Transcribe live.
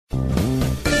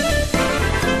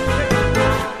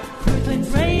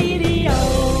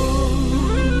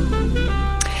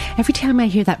Every time I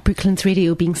hear that Brooklands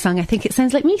radio being sung, I think it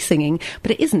sounds like me singing,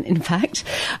 but it isn't, in fact.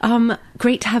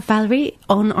 Great to have Valerie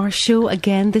on our show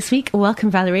again this week. Welcome,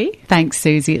 Valerie. Thanks,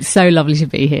 Susie. It's so lovely to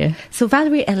be here. So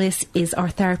Valerie Ellis is our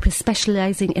therapist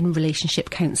specialising in relationship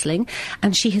counselling,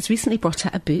 and she has recently brought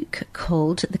out a book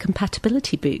called The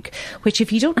Compatibility Book, which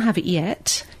if you don't have it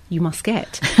yet, you must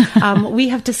get. We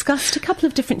have discussed a couple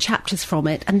of different chapters from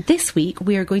it, and this week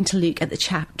we are going to look at the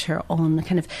chapter on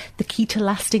kind of the key to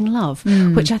lasting love,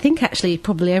 which I think actually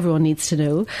probably everyone needs to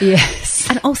know. Yes.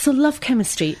 And also love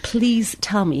chemistry. Please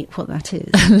tell me what that is.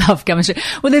 Love chemistry.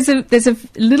 Well, there's a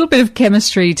little bit of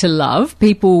chemistry to love.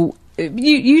 People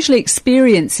you usually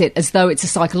experience it as though it's a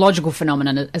psychological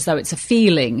phenomenon, as though it's a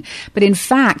feeling. But in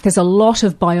fact, there's a lot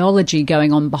of biology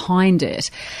going on behind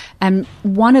it. And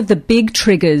one of the big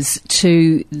triggers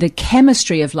to the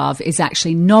chemistry of love is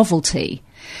actually novelty.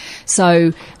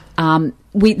 So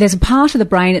there's a part of the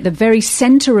brain at the very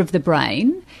centre of the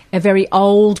brain, a very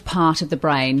old part of the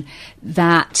brain,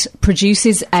 that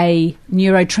produces a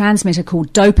neurotransmitter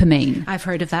called dopamine. I've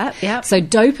heard of that, yeah. So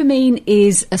dopamine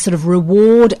is a sort of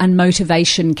reward and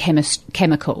motivation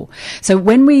chemical. So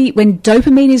when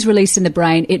dopamine is released in the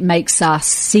brain, it makes us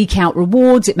seek out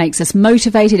rewards, it makes us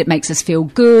motivated, it makes us feel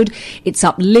good, it's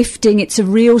uplifting, it's a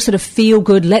real sort of feel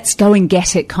good, let's go and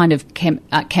get it kind of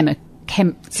chemical.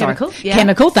 Yeah.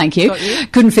 Chemical, thank you. Got you.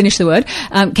 Couldn't finish the word.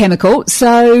 Chemical.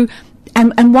 So,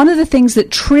 and one of the things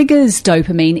that triggers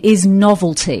dopamine is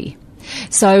novelty.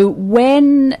 So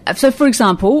for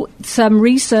example, some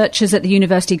researchers at the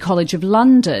University College of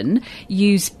London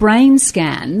use brain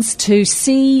scans to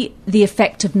see the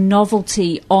effect of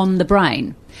novelty on the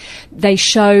brain. They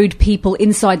showed people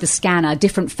inside the scanner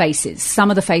different faces. Some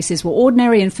of the faces were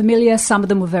ordinary and familiar, some of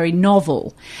them were very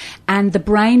novel. And the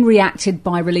brain reacted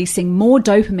by releasing more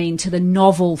dopamine to the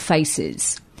novel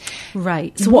faces.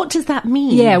 Right. So what does that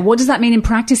mean? Yeah, what does that mean in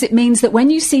practice? It means that when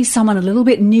you see someone a little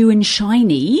bit new and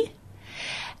shiny,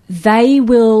 they're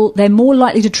more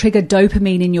likely to trigger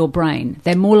dopamine in your brain.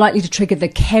 They're more likely to trigger the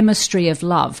chemistry of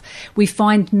love. We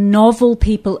find novel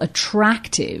people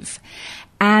attractive,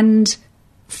 and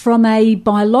from a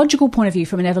biological point of view,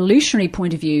 from an evolutionary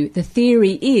point of view, the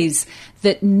theory is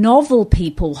that novel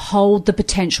people hold the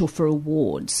potential for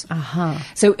rewards.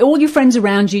 So all your friends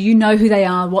around you, you know who they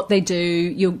are, what they do,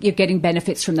 you're getting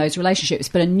benefits from those relationships.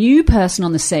 But a new person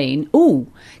on the scene,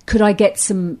 could I get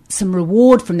some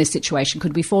reward from this situation?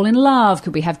 Could we fall in love?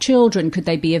 Could we have children? Could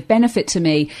they be of benefit to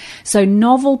me? So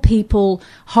novel people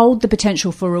hold the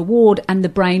potential for reward, and the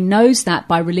brain knows that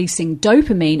by releasing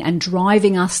dopamine and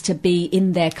driving us to be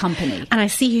in their company. And I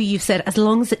see who you've said, as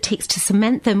long as it takes to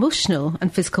cement the emotional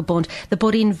and physical bond, the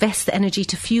body invests the energy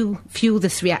to fuel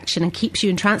this reaction and keeps you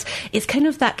in trance. It's kind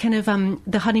of that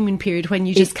the honeymoon period when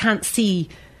you just can't see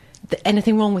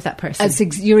anything wrong with that person.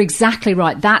 You're exactly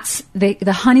right. That's the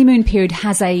honeymoon period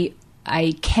has a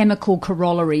chemical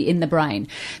corollary in the brain.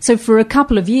 So for a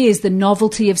couple of years, the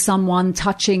novelty of someone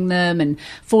touching them and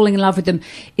falling in love with them,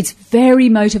 it's very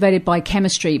motivated by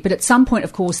chemistry. But at some point,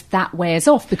 of course, that wears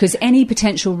off because any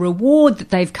potential reward that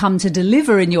they've come to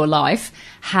deliver in your life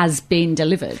has been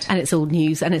delivered. And it's old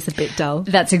news and it's a bit dull.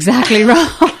 That's exactly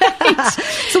right.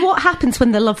 So what happens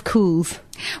when the love cools?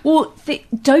 Well, the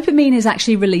dopamine is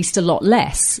actually released a lot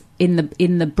less in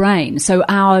the brain. So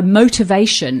our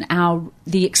motivation,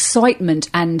 the excitement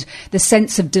and the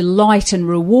sense of delight and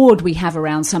reward we have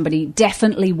around somebody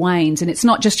definitely wanes. And it's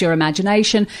not just your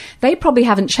imagination. They probably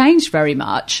haven't changed very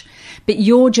much, but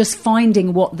you're just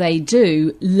finding what they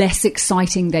do less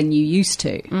exciting than you used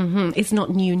to. Mm-hmm. It's not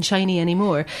new and shiny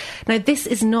anymore. Now, this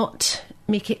is not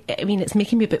it's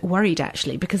making me a bit worried,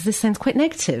 actually, because this sounds quite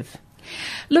negative.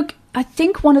 Look, I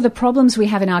think one of the problems we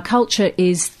have in our culture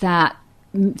is that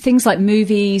things like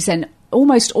movies and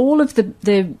almost all of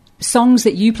the songs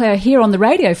that you play or hear on the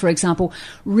radio, for example,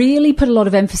 really put a lot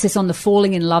of emphasis on the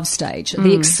falling in love stage,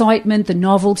 the excitement, the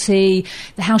novelty,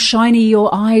 how shiny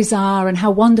your eyes are and how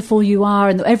wonderful you are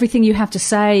and everything you have to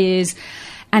say is...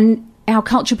 And our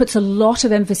culture puts a lot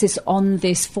of emphasis on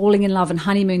this falling in love and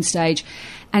honeymoon stage,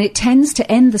 and it tends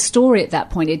to end the story at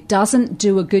that point. It doesn't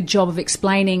do a good job of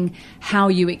explaining how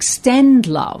you extend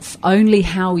love, only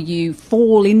how you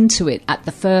fall into it at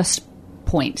the first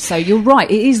point. So you're right,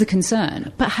 it is a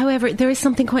concern. But however, there is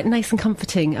something quite nice and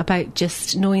comforting about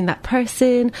just knowing that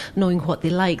person, knowing what they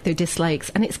like, their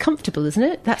dislikes, and it's comfortable, isn't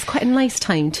it? That's quite a nice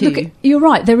time too. Look, you're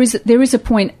right, there is a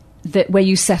point where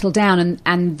you settle down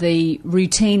and the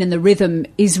routine and the rhythm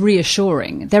is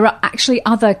reassuring. There are actually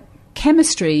other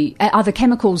chemistry, other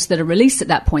chemicals that are released at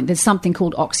that point. There's something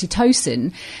called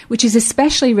oxytocin, which is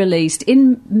especially released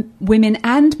in women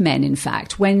and men, in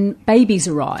fact, when babies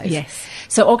arrive. Yes.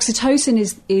 So oxytocin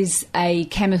is a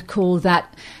chemical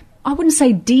that, I wouldn't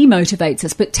say demotivates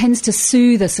us, but tends to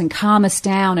soothe us and calm us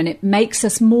down, and it makes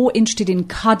us more interested in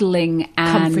cuddling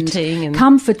and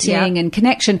comforting and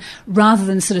connection rather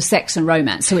than sort of sex and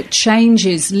romance. So it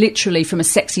changes literally from a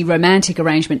sexy romantic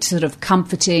arrangement to sort of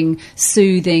comforting,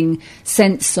 soothing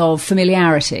sense of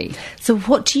familiarity. So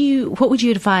what would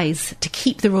you advise to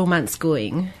keep the romance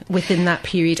going within that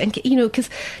period? And,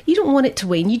 because you don't want it to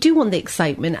wane, you do want the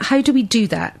excitement. How do we do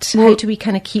that? How do we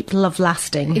kind of keep love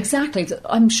lasting? Exactly.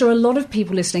 I'm sure a lot of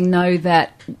people listening know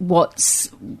that because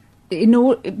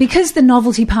the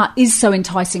novelty part is so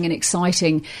enticing and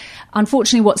exciting,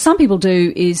 unfortunately what some people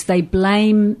do is they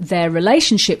blame their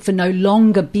relationship for no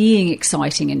longer being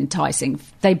exciting and enticing.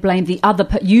 They blame the other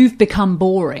you've become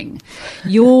boring,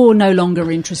 you're no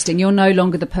longer interesting, you're no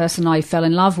longer the person I fell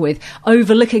in love with,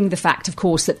 overlooking the fact, of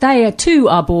course, that they too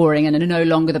are boring and are no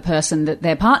longer the person that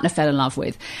their partner fell in love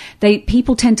with.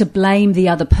 People tend to blame the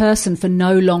other person for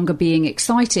no longer being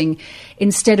exciting,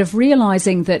 instead of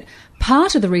realising that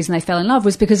part of the reason they fell in love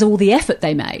was because of all the effort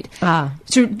they made.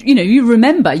 So, you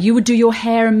remember, you would do your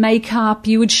hair and makeup,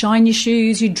 you would shine your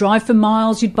shoes, you'd drive for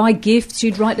miles, you'd buy gifts,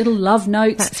 you'd write little love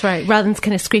notes. That's right, rather than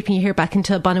kind of scraping your hair back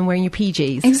into a bun and wearing your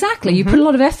PJs. Exactly, you put a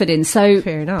lot of effort in. So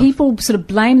fair enough. People sort of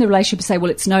blame the relationship and say,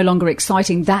 well, it's no longer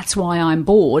exciting, that's why I'm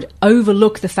bored,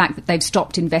 overlook the fact that they've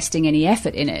stopped investing any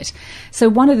effort in it. So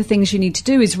one of the things you need to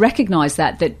do is recognise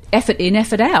that effort in,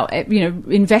 effort out,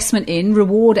 investment in,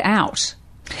 reward out.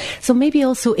 So maybe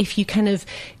also if you kind of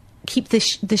keep the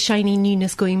shiny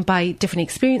newness going by different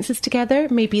experiences together,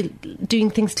 maybe doing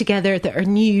things together that are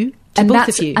new to both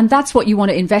of you. And that's what you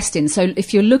want to invest in. So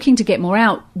if you're looking to get more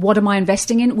out, what am I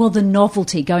investing in? Well, the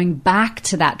novelty, going back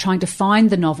to that, trying to find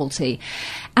the novelty.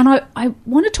 And I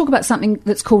want to talk about something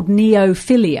that's called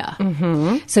neophilia.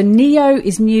 Mm-hmm. So neo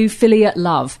is new, philia,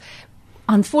 love.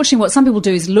 Unfortunately, what some people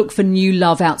do is look for new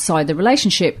love outside the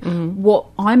relationship. Mm-hmm. What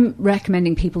I'm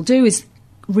recommending people do is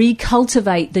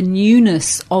recultivate the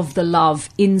newness of the love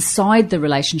inside the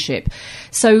relationship.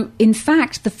 So, in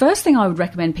fact, the first thing I would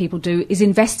recommend people do is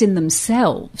invest in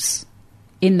themselves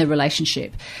in the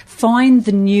relationship. Find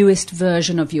the newest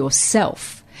version of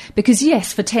yourself. Because,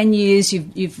 yes, for 10 years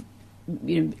you've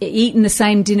eaten the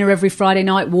same dinner every Friday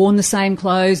night, worn the same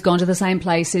clothes, gone to the same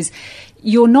places.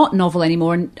 You're not novel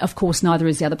anymore, and of course neither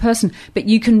is the other person, but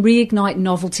you can reignite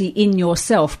novelty in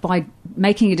yourself by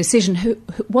making a decision,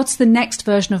 what's the next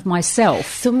version of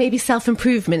myself? So maybe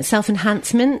self-improvement,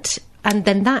 self-enhancement, and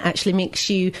then that actually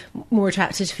makes you more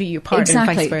attractive for your partner.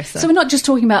 Exactly. And vice versa. So we're not just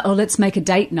talking about, let's make a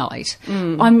date night.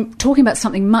 I'm talking about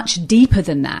something much deeper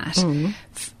than that.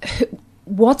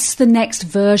 What's the next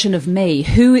version of me?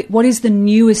 What is the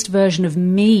newest version of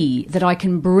me that I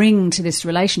can bring to this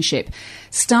relationship?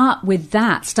 Start with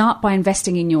that. Start by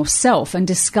investing in yourself and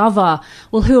discover,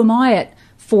 well, who am I at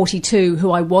 42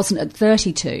 who I wasn't at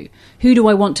 32? Who do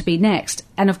I want to be next?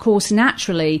 And of course,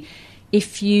 naturally,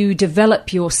 if you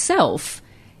develop yourself,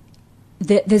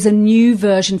 there's a new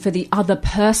version for the other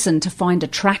person to find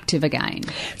attractive again.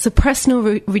 So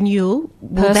personal renewal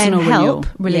will then help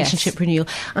relationship renewal.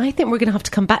 I think we're going to have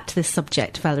to come back to this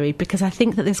subject, Valerie, because I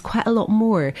think that there's quite a lot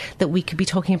more that we could be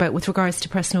talking about with regards to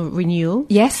personal renewal.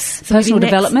 Yes, so personal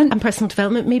development. And personal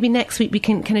development. Maybe next week we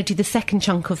can kind of do the second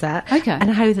chunk of that. Okay. And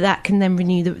how that can then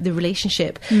renew the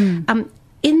relationship.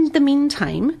 In the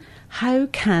meantime, how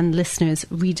can listeners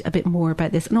read a bit more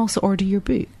about this and also order your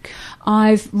book?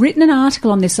 I've written an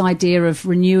article on this idea of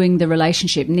renewing the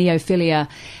relationship, neophilia.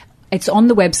 It's on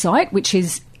the website, which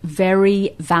is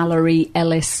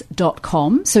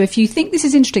veryvalerieellis.com. So if you think this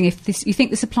is interesting, you think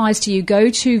this applies to you, go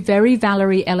to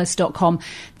veryvalerieellis.com.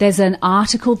 There's an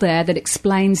article there that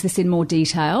explains this in more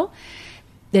detail.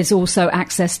 There's also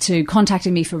access to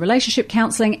contacting me for relationship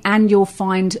counselling, and you'll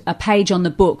find a page on the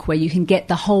book where you can get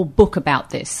the whole book about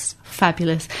this.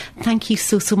 Fabulous. Thank you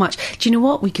so much. Do you know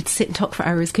what? We could sit and talk for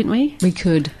hours, couldn't we? We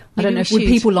could. I don't know. Would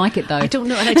people like it, though? I don't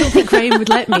know, and I don't think Graham would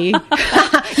let me.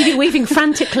 You'd be waving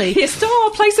frantically. Yes,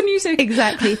 stop, play some music.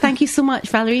 Exactly. Thank you so much,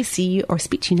 Valerie. See you or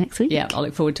speak to you next week. Yeah, I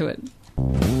look forward to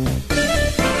it.